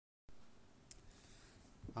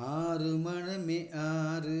ஆறு மனமே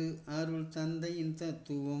ஆறு அருள் தந்தையின்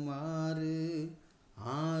தத்துவம் ஆறு.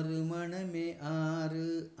 ஆறு மனமே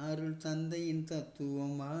ஆறு அருள் தந்தையின்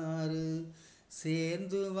தத்துவம் ஆறு.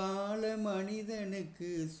 சேர்ந்து வாழ மனிதனுக்கு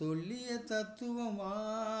சொல்லிய தத்துவம்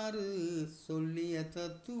ஆறு. சொல்லிய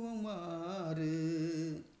தத்துவம் ஆறு.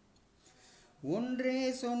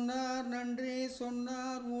 ஒன்றே சொன்னார் நன்றே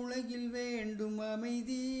சொன்னார் உலகில் வேண்டும்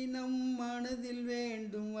அமைதி. நம் மனதில்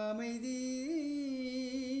வேண்டும் அமைதி.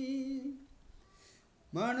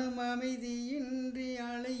 மனம் அமைதியின்றி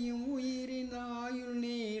அலையும் உயிரின் ஆயுள்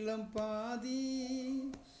நீளம் பாதி.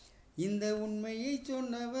 இந்த உண்மையை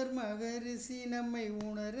சொன்னவர் மகரிஷி நம்மை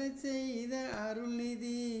உணரச் செய்த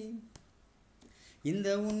அருள்நிதி. இந்த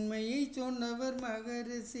உண்மையை சொன்னவர்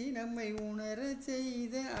மகரிஷி நம்மை உணரச்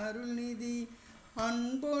செய்த அருள்நிதி.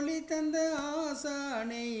 அன்பொழி தந்த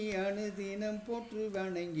ஆசானை அனுதினம் போற்று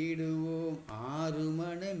வணங்கிடுவோம். ஆறு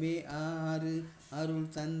மனமே ஆறு அருள்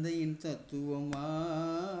தந்தையின் தத்துவம்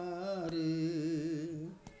ஆறு.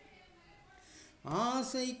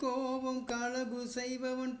 ஆசை கோபம் களவு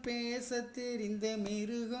செய்பவன் பேசத் தெரிந்த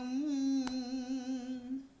மிருகம்.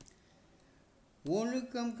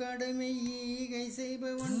 ஒழுக்கம் கடமை ஈகை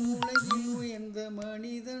செய்பவன் உலகில் உயர்ந்த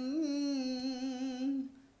மனிதன்.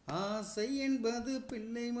 ஆசை என்பது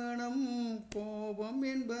பிள்ளை மனம், கோபம்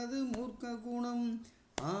என்பது மூர்க்க குணம்.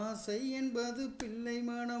 ஆசை என்பது பிள்ளை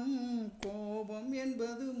மனம், கோபம்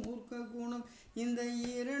என்பது மூர்க்க குணம். இந்த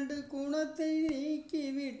இரண்டு குணத்தை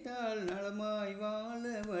நீக்கிவிட்டால் நலமாய் வாழ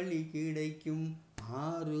வழி கிடைக்கும்.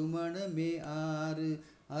 ஆறு மனமே ஆறு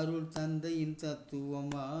அருள் தந்தையின்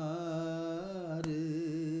தத்துவம் ஆறு.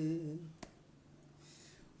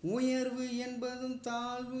 உயர்வு என்பதும்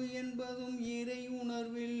தாழ்வு என்பதும் இறை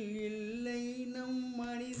உணர்வில் இல்லை. நம்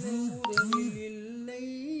மனித உறவில் இல்லை.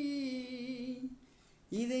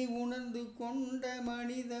 இதை உணர்ந்து கொண்ட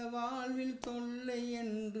மனித வாழ்வில் தொல்லை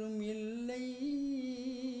என்றும் இல்லை.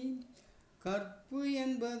 கற்பு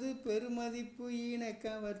என்பது பெருமதிப்பு, இன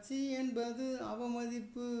கவர்ச்சி என்பது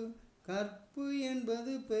அவமதிப்பு. கற்பு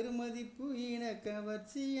என்பது பெருமதிப்பு, இன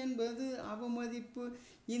கவர்ச்சி என்பது அவமதிப்பு.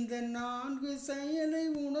 இந்த நான்கு செயலை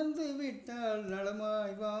உணர்ந்து விட்டால்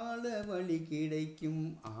நலமாய் வாழ வழி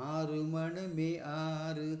கிடைக்கும். ஆறு மனமே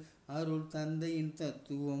ஆறு அருள் தந்தையின்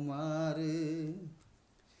தத்துவம் ஆறு.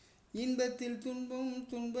 இன்பத்தில் துன்பம்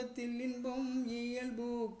துன்பத்தில் இன்பம்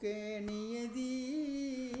இயல்புக்கே நியதி.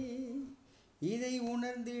 இதை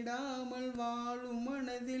உணர்ந்திடாமல் வாழும்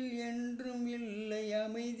மனதில் என்றும் இல்லை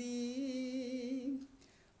அமைதி.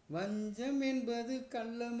 வஞ்சம் என்பது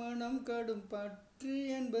கள்ளமனம், கடும் பற்று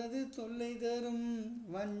என்பது தொல்லை தரும்.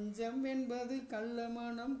 வஞ்சம் என்பது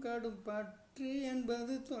கள்ளமனம், கடும் பற்று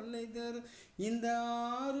என்பது தொல்லை தரும். இந்த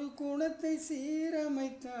ஆறு குணத்தை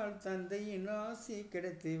சீரமைத்தால் தந்தையின் ஆசி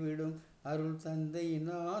கிடைத்துவிடும். அருள்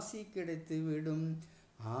தந்தையின் ஆசி கிடைத்துவிடும்.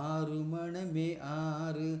 ஆறு மனமே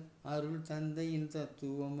ஆறு அருள் தந்தையின்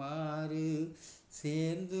தத்துவம் ஆறு.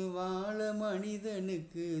 சேர்ந்து வாழ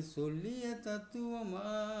மனிதனுக்கு சொல்லிய தத்துவம்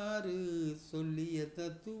ஆறு. சொல்லிய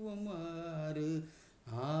தத்துவம் ஆறு.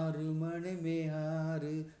 ஆறு மனமே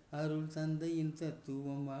ஆறு அருள் தந்தையின்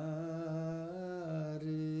தத்துவம்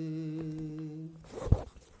ஆறு.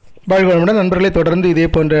 வாழ்வளமுடன் நண்பர்களை, தொடர்ந்து இதே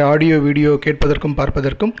போன்ற ஆடியோ வீடியோ கேட்பதற்கும்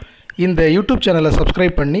பார்ப்பதற்கும் இந்த யூடியூப் சேனலை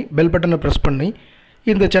சப்ஸ்கிரைப் பண்ணி பெல் பட்டனை ப்ரெஸ் பண்ணி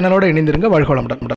இந்த சேனலோடு இணைந்திருங்க. வாழ்வளமுடன்.